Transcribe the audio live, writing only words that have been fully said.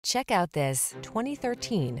Check out this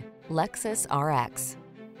 2013 Lexus RX.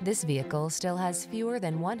 This vehicle still has fewer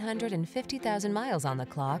than 150,000 miles on the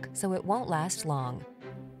clock, so it won't last long.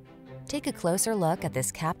 Take a closer look at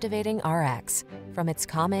this captivating RX. From its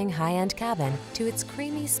calming high-end cabin to its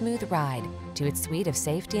creamy smooth ride to its suite of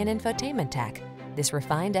safety and infotainment tech, this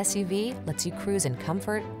refined SUV lets you cruise in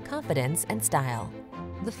comfort, confidence, and style.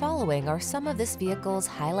 The following are some of this vehicle's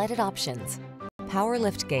highlighted options: power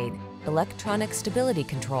liftgate, electronic stability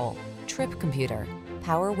control, trip computer,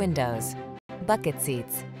 power windows, bucket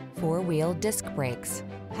seats, four-wheel disc brakes,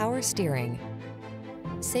 power steering.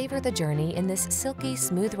 Savor the journey in this silky,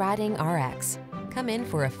 smooth-riding RX. Come in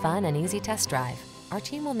for a fun and easy test drive. Our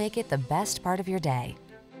team will make it the best part of your day.